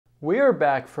We are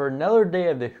back for another day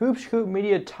of the Hoop Scoop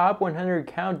Media Top 100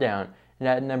 Countdown, and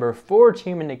at number 4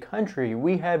 team in the country,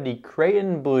 we have the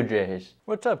Creighton Bluejays.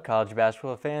 What's up, college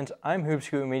basketball fans? I'm Hoop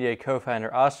Scoop Media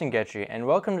co-founder Austin Getchy, and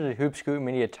welcome to the Hoop Scoop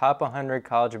Media Top 100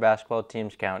 College Basketball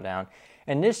Teams Countdown.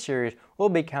 In this series, we'll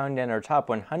be counting down our top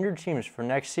 100 teams for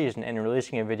next season and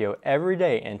releasing a video every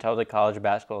day until the college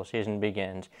basketball season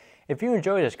begins. If you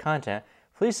enjoy this content,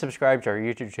 please subscribe to our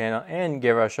YouTube channel and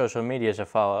give our social medias a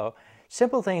follow.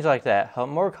 Simple things like that help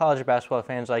more college basketball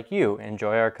fans like you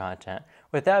enjoy our content.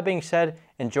 With that being said,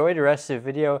 enjoy the rest of the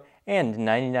video and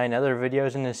 99 other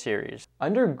videos in this series.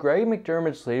 Under Greg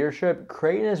McDermott's leadership,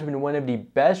 Creighton has been one of the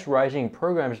best rising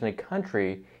programs in the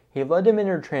country. He led them in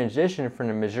their transition from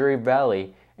the Missouri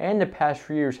Valley, and the past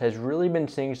few years has really been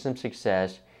seeing some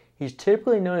success. He's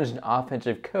typically known as an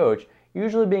offensive coach,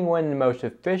 usually being one of the most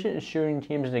efficient shooting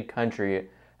teams in the country.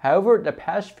 However, the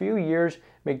past few years,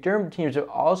 McDermott teams have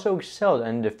also excelled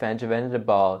on the defensive end of the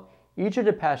ball. Each of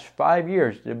the past 5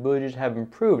 years, the Bluejays have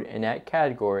improved in that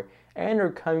category and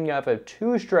are coming off of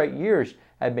 2 straight years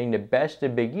at being the best in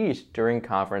the Big East during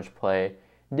conference play.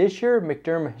 This year,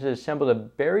 McDermott has assembled a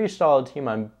very solid team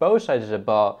on both sides of the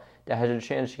ball that has a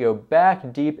chance to go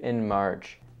back deep in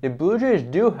March. The Bluejays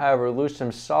do, however, lose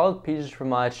some solid pieces from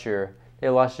last year. They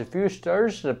lost a few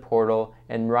starters to the portal,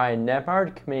 and Ryan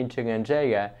Nemhard committed to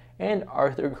Gonzaga, and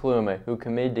Arthur Kaluma, who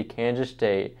committed to Kansas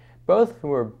State, both who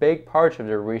were big parts of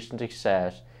their recent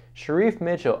success. Sharif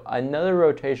Mitchell, another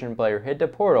rotation player, hit the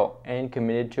portal and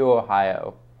committed to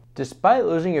Ohio. Despite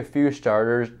losing a few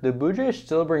starters, the Bluejays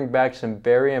still bring back some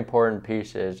very important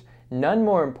pieces, none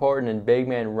more important than big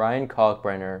man Ryan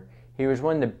Kalkbrenner. He was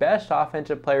one of the best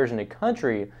offensive players in the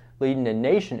country, leading the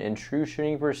nation in true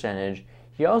shooting percentage.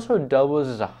 He also doubles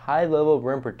as a high-level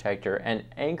rim protector and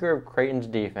anchor of Creighton's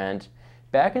defense.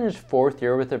 Back in his 4th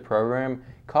year with the program,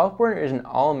 Kalkbrenner is an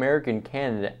All-American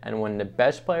candidate and one of the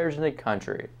best players in the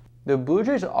country. The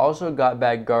Bluejays also got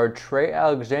back guard Trey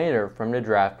Alexander from the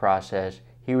draft process.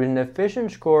 He was an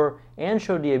efficient scorer and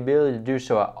showed the ability to do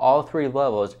so at all 3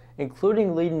 levels,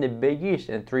 including leading the Big East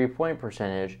in three-point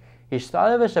percentage. He's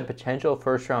thought of as a potential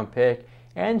first-round pick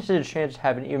and has a chance to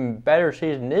have an even better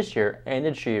season this year and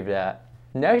achieve that.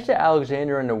 Next to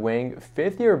Alexander on the wing,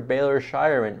 5th-year Baylor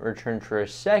Shireman returned for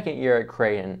his 2nd year at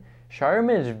Creighton.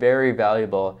 Shireman is very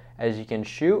valuable as he can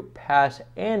shoot, pass,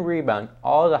 and rebound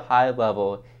all at a high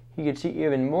level. He could see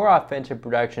even more offensive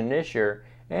production this year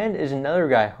and is another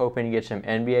guy hoping to get some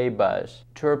NBA buzz.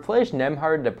 To replace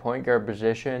Nemhard at the point guard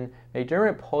position,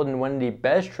 McDermott pulled in one of the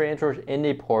best transfers in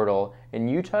the portal in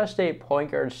Utah State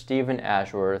point guard Stephen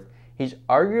Ashworth. He's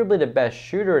arguably the best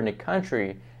shooter in the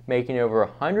country, making over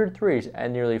 100 threes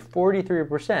at nearly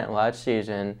 43% last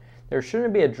season. There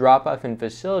shouldn't be a drop-off in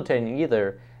facilitating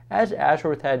either, as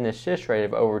Ashworth had an assist rate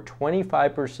of over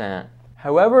 25%.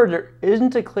 However, there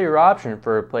isn't a clear option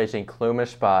for replacing Kaluma's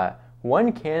spot.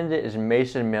 One candidate is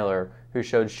Mason Miller, who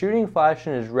showed shooting flash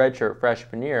in his redshirt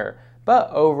freshman year, but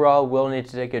overall will need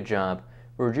to take a jump.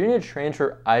 Virginia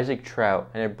transfer Isaac Trout,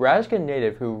 a Nebraska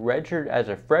native who redshirted as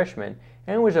a freshman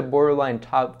and was a borderline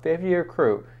top 50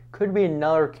 recruit, could be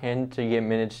another candidate to get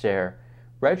minutes there.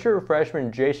 Redshirt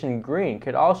freshman Jason Green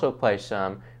could also play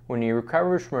some when he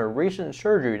recovers from a recent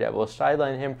surgery that will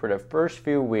sideline him for the first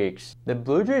few weeks. The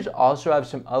Bluejays also have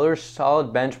some other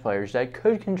solid bench players that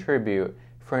could contribute.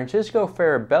 Francisco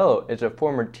Farabello is a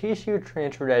former TCU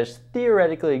transfer that is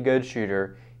theoretically a good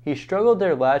shooter. He struggled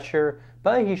there last year,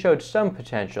 but he showed some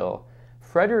potential.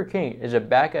 Frederick King is a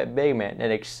backup big man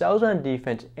that excels on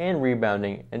defense and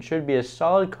rebounding and should be a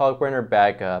solid Kalkbrenner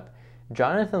backup.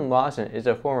 Jonathan Lawson is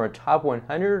a former top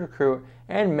 100 recruit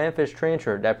and Memphis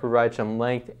transfer that provides some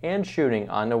length and shooting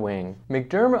on the wing.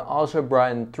 McDermott also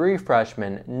brought in 3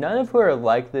 freshmen, none of who are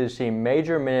likely to see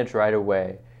major minutes right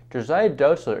away. Josiah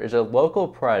Dotzler is a local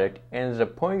product and is a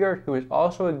point guard who is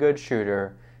also a good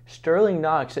shooter. Sterling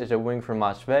Knox is a wing from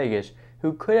Las Vegas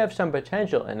who could have some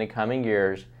potential in the coming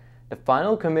years. The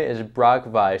final commit is Brock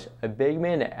Weiss, a big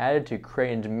man that added to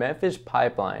Creighton's Memphis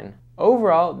pipeline.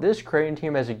 Overall, this Creighton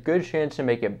team has a good chance to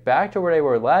make it back to where they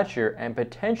were last year and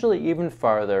potentially even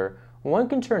farther. One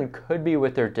concern could be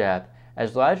with their depth,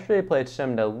 as last year they played some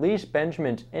of the least bench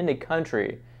minutes in the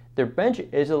country. Their bench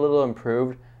is a little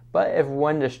improved, but if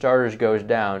one of the starters goes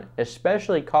down,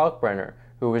 especially Kalkbrenner,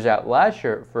 who was out last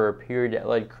year for a period that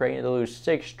led Creighton to lose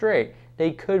 6 straight,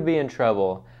 they could be in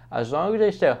trouble. As long as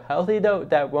they stay healthy though,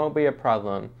 that won't be a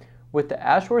problem. With the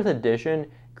Ashworth addition,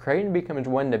 Creighton becomes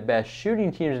one of the best shooting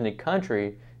teams in the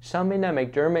country, something that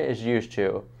McDermott is used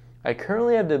to. I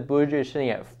currently have the Bluejays sitting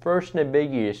at 1st in the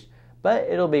Big East, but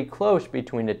it'll be close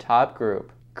between the top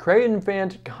group. Creighton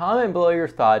fans, comment below your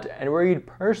thoughts and where you'd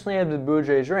personally have the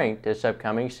Bluejays ranked this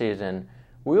upcoming season.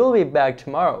 We will be back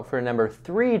tomorrow for number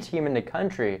 3 team in the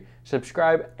country.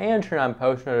 Subscribe and turn on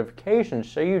post notifications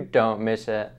so you don't miss it.